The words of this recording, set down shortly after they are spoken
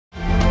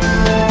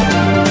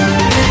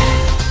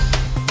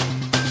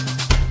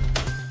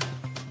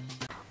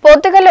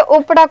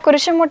ഉപ്പട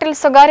കുരിശുമൂട്ടിൽ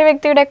സ്വകാര്യ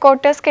വ്യക്തിയുടെ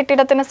ക്വാർട്ടേഴ്സ്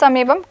കെട്ടിടത്തിന്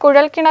സമീപം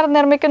കുഴൽക്കിണർ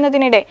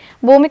നിർമ്മിക്കുന്നതിനിടെ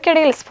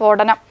ഭൂമിക്കടിയിൽ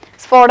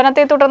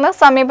സ്ഫോടനത്തെ തുടർന്ന്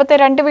സമീപത്തെ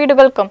 2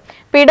 വീടുകൾക്കും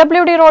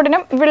PWD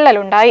റോഡിനും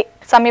വിള്ളലുണ്ടായി.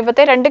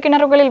 സമീപത്തെ 2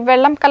 കിണറുകളിൽ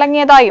വെള്ളം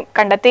കലങ്ങിയതായും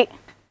കണ്ടെത്തി.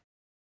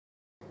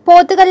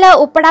 പോത്തുകല്ല്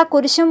ഉപ്പട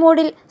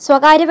കുരിശുമൂടിൽ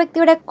സ്വകാര്യ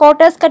വ്യക്തിയുടെ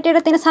ക്വാർട്ടേഴ്സ്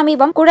കെട്ടിടത്തിന്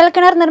സമീപം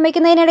കുഴൽക്കിണർ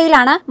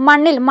നിർമ്മിക്കുന്നതിനിടയിലാണ്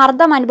മണ്ണിൽ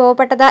മർദ്ദം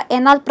അനുഭവപ്പെട്ടത്.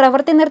 എന്നാൽ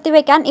പ്രവൃത്തി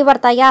നിർത്തിവെക്കാൻ ഇവർ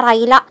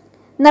തയ്യാറായില്ല.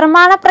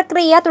 നിർമ്മാണ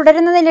പ്രക്രിയ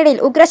തുടരുന്നതിനിടയിൽ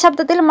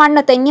ഉഗ്രശബ്ദത്തിൽ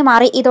മണ്ണ്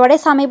തെന്നിമാറി. ഇതോടെ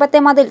സമീപത്തെ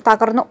മതിൽ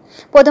തകർന്നു.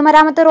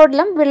 പൊതുമരാമത്ത്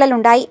റോഡിലും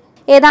വിള്ളലുണ്ടായി.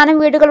 ഏതാനും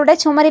വീടുകളുടെ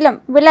ചുമരിലും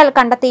വിള്ളൽ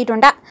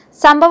കണ്ടെത്തിയിട്ടുണ്ട്.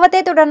 സംഭവത്തെ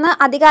തുടർന്ന്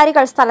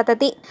അധികാരികൾ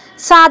സ്ഥലത്തെത്തി.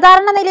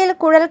 സാധാരണ നിലയിൽ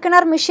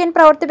കുഴൽക്കിണർ മെഷീൻ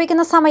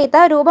പ്രവർത്തിപ്പിക്കുന്ന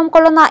സമയത്ത് രൂപം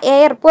കൊള്ളുന്ന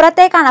എയർ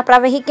പുറത്തേക്കാണ്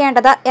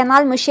പ്രവഹിക്കേണ്ടത്.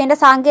 എന്നാൽ മെഷീന്റെ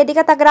സാങ്കേതിക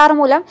തകരാറ്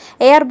മൂലം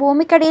എയർ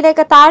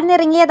ഭൂമിക്കടിയിലേക്ക്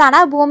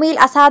താഴ്ന്നിറങ്ങിയതാണ് ഭൂമിയിൽ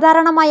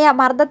അസാധാരണമായ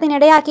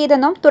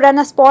മർദ്ദത്തിനിടയാക്കിയതെന്നും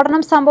തുടർന്ന്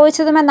സ്ഫോടനം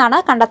സംഭവിച്ചതുമെന്നാണ്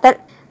കണ്ടെത്തൽ.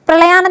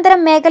 പ്രളയാനന്തരം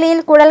മേഖലയിൽ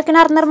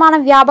കുഴൽക്കിണർ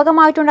നിർമ്മാണം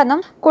വ്യാപകമായിട്ടുണ്ടെന്നും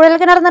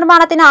കുഴൽക്കിണർ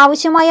നിർമ്മാണത്തിന്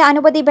ആവശ്യമായ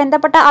അനുമതി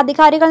ബന്ധപ്പെട്ട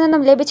അധികാരികളിൽ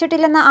നിന്നും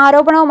ലഭിച്ചിട്ടില്ലെന്ന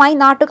ആരോപണവുമായി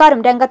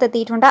നാട്ടുകാരും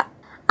രംഗത്തെത്തിയിട്ടുണ്ട്.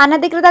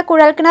 അനധികൃത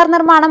കുഴൽക്കിണർ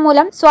നിർമ്മാണം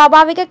മൂലം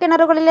സ്വാഭാവിക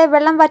കിണറുകളിലെ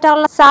വെള്ളം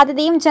വറ്റാനുള്ള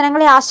സാധ്യതയും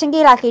ജനങ്ങളെ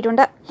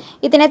ആശങ്കയിലാക്കിയിട്ടുണ്ട്.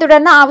 ഇതിനെ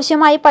തുടർന്ന്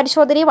ആവശ്യമായ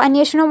പരിശോധനയും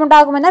അന്വേഷണവും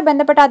ഉണ്ടാകുമെന്ന്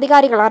ബന്ധപ്പെട്ട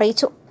അധികാരികൾ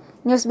അറിയിച്ചു.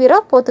 News bureau,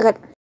 Pothukal.